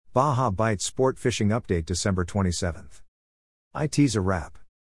Baja Bites Sport Fishing Update December 27th. IT's a wrap.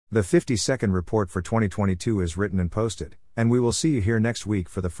 The 50-second report for 2022 is written and posted, and we will see you here next week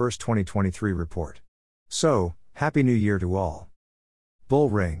for the first 2023 report. So, Happy New Year to all. Bull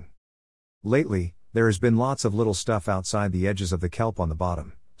Ring. Lately, there has been lots of little stuff outside the edges of the kelp on the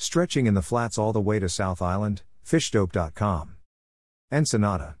bottom, stretching in the flats all the way to South Island, fishdope.com.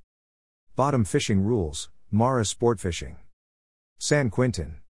 Ensenada. Bottom fishing rules, Mara Sport Fishing. San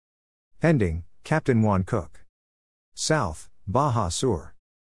Quintin. Pending, Captain Juan Cook. South, Baja Sur.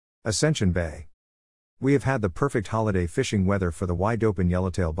 Ascension Bay. We have had the perfect holiday fishing weather for the wide-open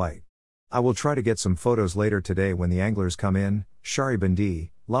yellowtail bite. I will try to get some photos later today when the anglers come in, Charibandi,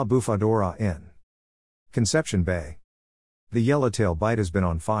 La Bufadora in Conception Bay. The yellowtail bite has been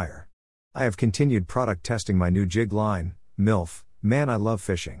on fire. I have continued product testing my new jig line, MILF, Man I Love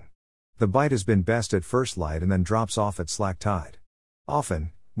Fishing. The bite has been best at first light and then drops off at slack tide.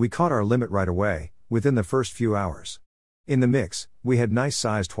 Often, we caught our limit right away, within the first few hours. In the mix, we had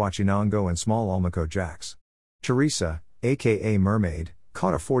nice-sized Huachinango and small Almaco jacks. Teresa, aka Mermaid,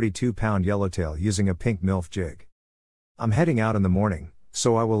 caught a 42-pound yellowtail using a pink MILF jig. I'm heading out in the morning,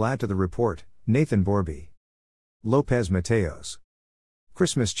 so I will add to the report, Nathan Borby. Lopez Mateos.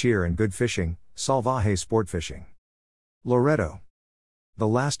 Christmas cheer and good fishing, Salvaje Sport Fishing. Loreto. The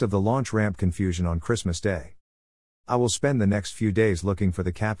last of the launch ramp confusion on Christmas Day. I will spend the next few days looking for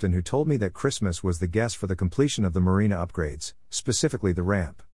the captain who told me that Christmas was the guess for the completion of the marina upgrades, specifically the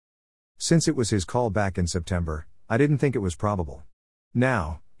ramp. Since it was his call back in September, I didn't think it was probable.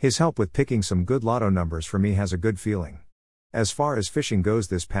 Now, his help with picking some good lotto numbers for me has a good feeling. As far as fishing goes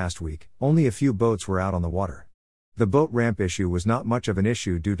this past week, only a few boats were out on the water. The boat ramp issue was not much of an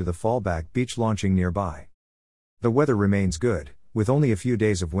issue due to the fallback beach launching nearby. The weather remains good, with only a few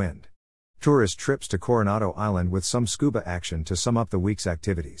days of wind. Tourist trips to Coronado Island with some scuba action to sum up the week's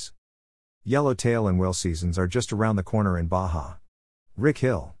activities. Yellowtail and whale seasons are just around the corner in Baja. Rick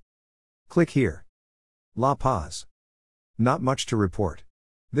Hill. Click here. La Paz. Not much to report.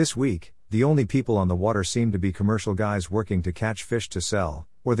 This week, the only people on the water seem to be commercial guys working to catch fish to sell,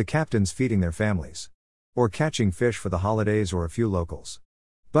 or the captains feeding their families. Or catching fish for the holidays or a few locals.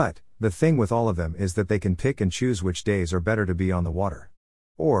 But, the thing with all of them is that they can pick and choose which days are better to be on the water.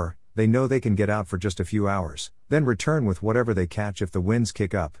 Or, they know they can get out for just a few hours, then return with whatever they catch if the winds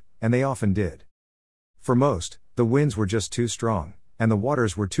kick up, and they often did. For most, the winds were just too strong, and the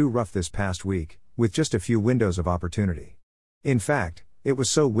waters were too rough this past week, with just a few windows of opportunity. In fact, it was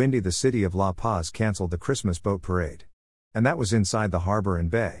so windy the city of La Paz canceled the Christmas boat parade. And that was inside the harbor and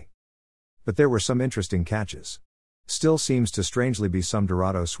bay. But there were some interesting catches. Still seems to strangely be some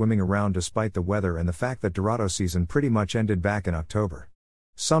Dorado swimming around despite the weather and the fact that Dorado season pretty much ended back in October.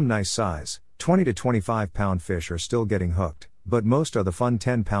 Some nice size, 20 to 25 pound fish are still getting hooked, but most are the fun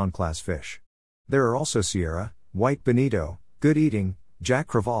 10-pound class fish. There are also Sierra, White Bonito, Good Eating, Jack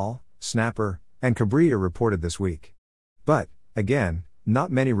Crevalle, Snapper, and Cabrilla reported this week. But, again,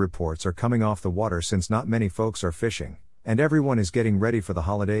 not many reports are coming off the water since not many folks are fishing, and everyone is getting ready for the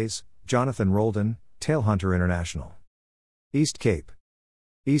holidays. Jonathan Roldan, Tailhunter International. East Cape.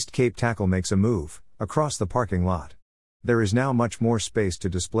 East Cape Tackle makes a move, across the parking lot. There is now much more space to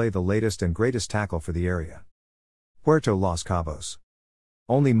display the latest and greatest tackle for the area. Puerto Los Cabos.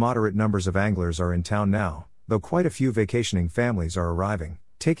 Only moderate numbers of anglers are in town now, though quite a few vacationing families are arriving,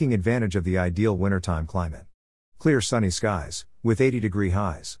 taking advantage of the ideal wintertime climate. Clear sunny skies, with 80-degree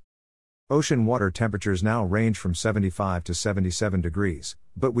highs. Ocean water temperatures now range from 75 to 77 degrees,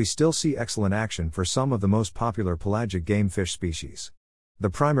 but we still see excellent action for some of the most popular pelagic game fish species. The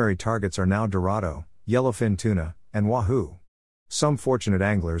primary targets are now Dorado, yellowfin tuna, and wahoo. Some fortunate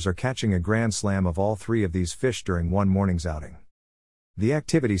anglers are catching a grand slam of all three of these fish during one morning's outing. The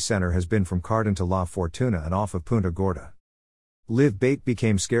activity center has been from Carden to La Fortuna and off of Punta Gorda. Live bait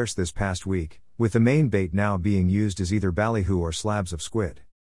became scarce this past week, with the main bait now being used as either ballyhoo or slabs of squid.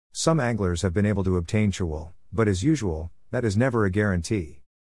 Some anglers have been able to obtain chewel, but as usual, that is never a guarantee.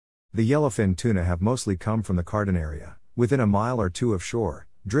 The yellowfin tuna have mostly come from the Carden area, within a mile or two of shore,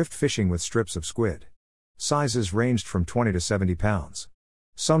 drift fishing with strips of squid. Sizes ranged from 20 to 70 pounds.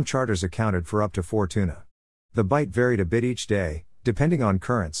 Some charters accounted for up to 4 tuna. The bite varied a bit each day, depending on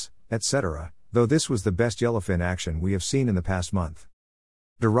currents, etc., though this was the best yellowfin action we have seen in the past month.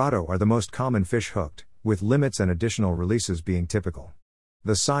 Dorado are the most common fish hooked, with limits and additional releases being typical.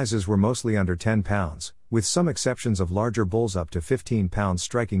 The sizes were mostly under 10 pounds, with some exceptions of larger bulls up to 15 pounds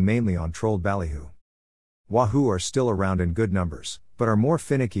striking mainly on trolled ballyhoo. Wahoo are still around in good numbers, but are more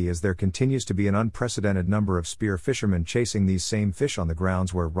finicky as there continues to be an unprecedented number of spear fishermen chasing these same fish on the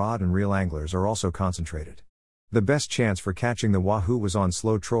grounds where rod and reel anglers are also concentrated. The best chance for catching the wahoo was on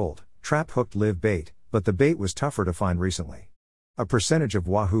slow trolled, trap hooked live bait, but the bait was tougher to find recently. A percentage of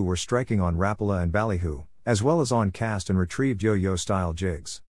wahoo were striking on Rapala and ballyhoo, as well as on cast and retrieved yo-yo style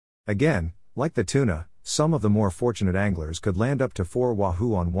jigs. Again, like the tuna, some of the more fortunate anglers could land up to 4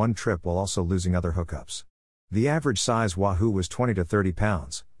 wahoo on one trip while also losing other hookups. The average size wahoo was 20 to 30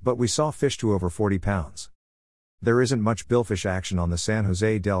 pounds, but we saw fish to over 40 pounds. There isn't much billfish action on the San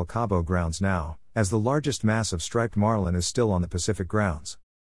Jose del Cabo grounds now, as the largest mass of striped marlin is still on the Pacific grounds.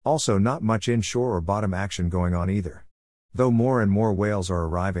 Also not much inshore or bottom action going on either. Though more and more whales are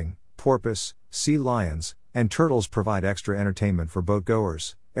arriving, porpoise, sea lions, and turtles provide extra entertainment for boat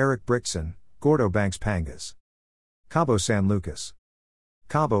goers. Eric Brickson, Gordo Banks Pangas. Cabo San Lucas.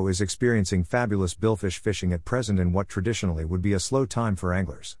 Cabo is experiencing fabulous billfish fishing at present in what traditionally would be a slow time for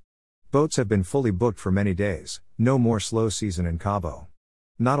anglers. Boats have been fully booked for many days, no more slow season in Cabo.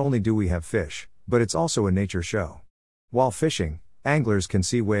 Not only do we have fish, but it's also a nature show. While fishing, anglers can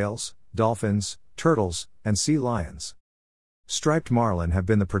see whales, dolphins, turtles, and sea lions. Striped marlin have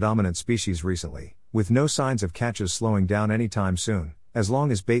been the predominant species recently, with no signs of catches slowing down anytime soon, as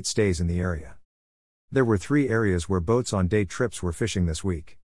long as bait stays in the area. There were 3 areas where boats on day trips were fishing this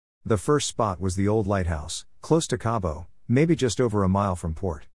week. The first spot was the old lighthouse, close to Cabo, maybe just over a mile from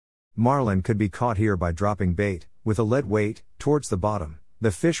port. Marlin could be caught here by dropping bait, with a lead weight, towards the bottom.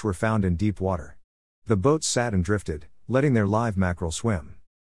 The fish were found in deep water. The boats sat and drifted, letting their live mackerel swim.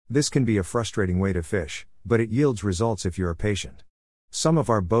 This can be a frustrating way to fish, but it yields results if you are patient. Some of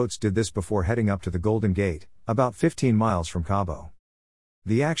our boats did this before heading up to the Golden Gate, about 15 miles from Cabo.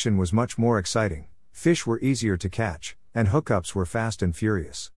 The action was much more exciting, fish were easier to catch, and hookups were fast and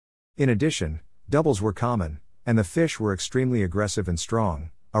furious. In addition, doubles were common, and the fish were extremely aggressive and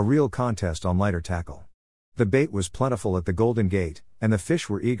strong, a real contest on lighter tackle. The bait was plentiful at the Golden Gate, and the fish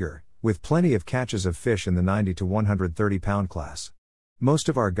were eager, with plenty of catches of fish in the 90 to 130 pound class. Most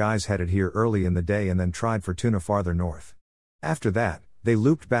of our guys headed here early in the day and then tried for tuna farther north. After that, they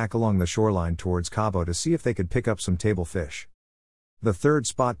looped back along the shoreline towards Cabo to see if they could pick up some table fish. The third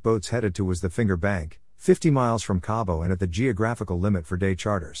spot boats headed to was the Finger Bank, 50 miles from Cabo and at the geographical limit for day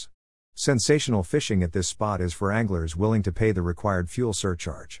charters. Sensational fishing at this spot is for anglers willing to pay the required fuel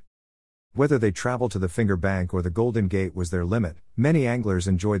surcharge. Whether they travel to the Finger Bank or the Golden Gate was their limit, many anglers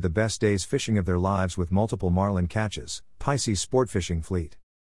enjoyed the best days fishing of their lives with multiple marlin catches. Pisces Sport Fishing Fleet.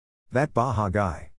 That Baja Guy.